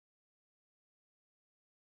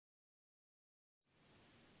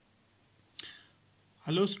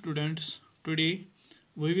Hello students, today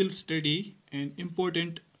we will study an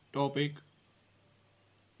important topic,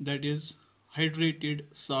 that is hydrated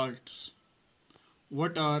salts.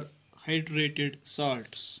 What are hydrated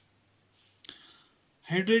salts?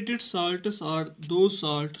 Hydrated salts are those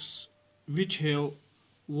salts which have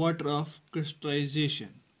water of crystallization.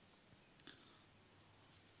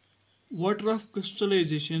 Water of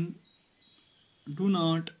crystallization do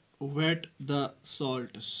not wet the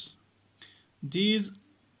salts. These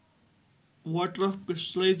water of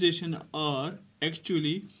crystallization are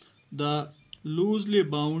actually the loosely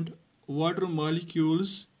bound water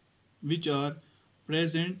molecules which are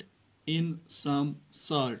present in some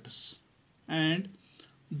salts, and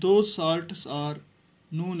those salts are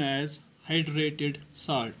known as hydrated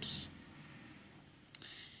salts.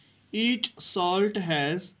 Each salt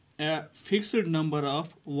has a fixed number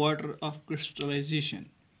of water of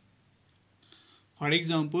crystallization. For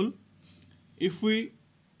example, if we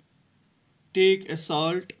take a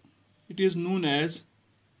salt, it is known as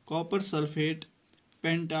copper sulfate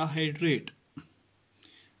pentahydrate.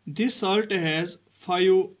 This salt has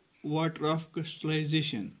 5 water of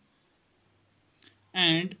crystallization,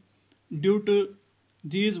 and due to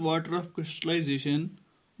these water of crystallization,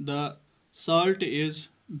 the salt is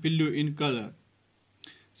blue in color.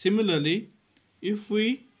 Similarly, if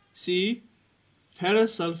we see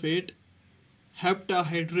ferrous sulfate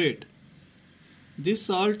heptahydrate, this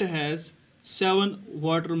salt has 7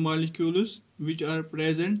 water molecules which are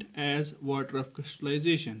present as water of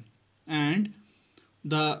crystallization, and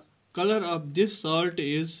the color of this salt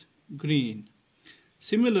is green.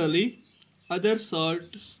 Similarly, other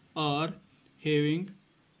salts are having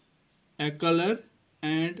a color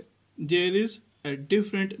and there is a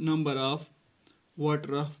different number of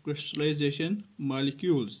water of crystallization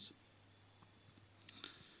molecules.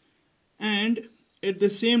 And at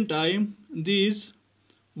the same time, these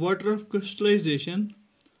water of crystallization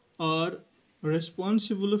are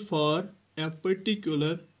responsible for a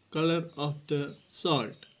particular color of the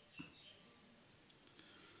salt.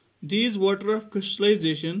 These water of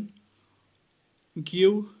crystallization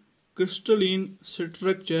give crystalline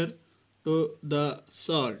structure to the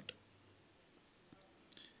salt,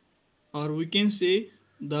 or we can say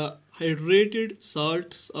the hydrated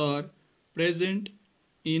salts are present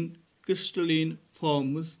in crystalline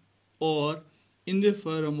forms or in the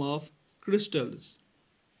form of crystals.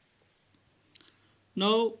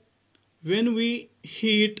 Now, when we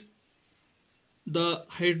heat the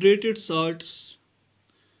hydrated salts,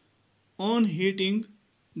 on heating,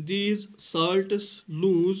 these salts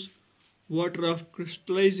lose water of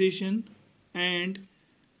crystallization and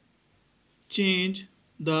change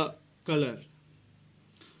the color.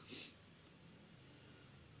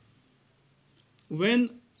 When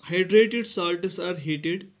hydrated salts are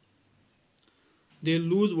heated, they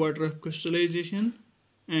lose water of crystallization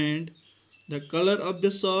and the color of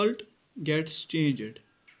the salt gets changed.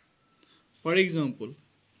 For example,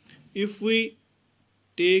 if we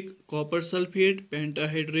take copper sulfate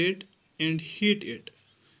pentahydrate and heat it,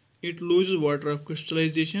 it loses water of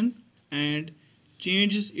crystallization and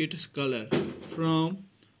changes its color from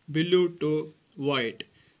blue to white.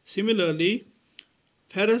 Similarly,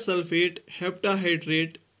 ferrous sulfate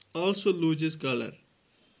heptahydrate also loses color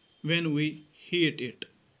when we heat it.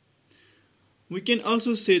 We can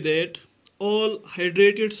also say that all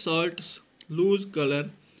hydrated salts lose color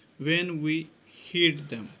when we heat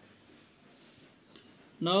them.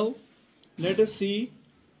 Now, let us see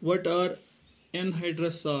what are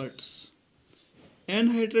anhydrous salts.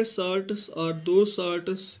 Anhydrous salts are those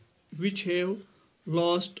salts which have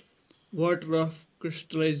lost water of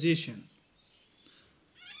crystallization,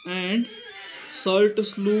 and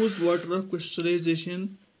salts lose water of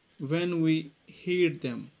crystallization when we heat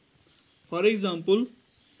them. For example,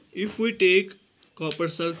 if we take copper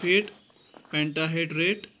sulfate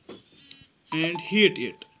pentahydrate and heat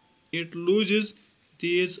it, it loses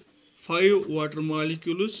these 5 water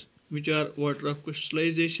molecules which are water of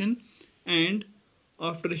crystallization, and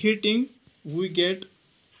after heating we get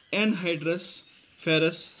anhydrous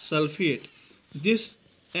ferrous sulfate. This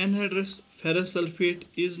anhydrous ferrous sulfate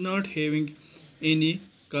is not having any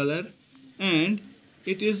color and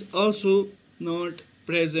it is also not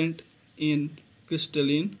present in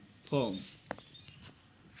crystalline form.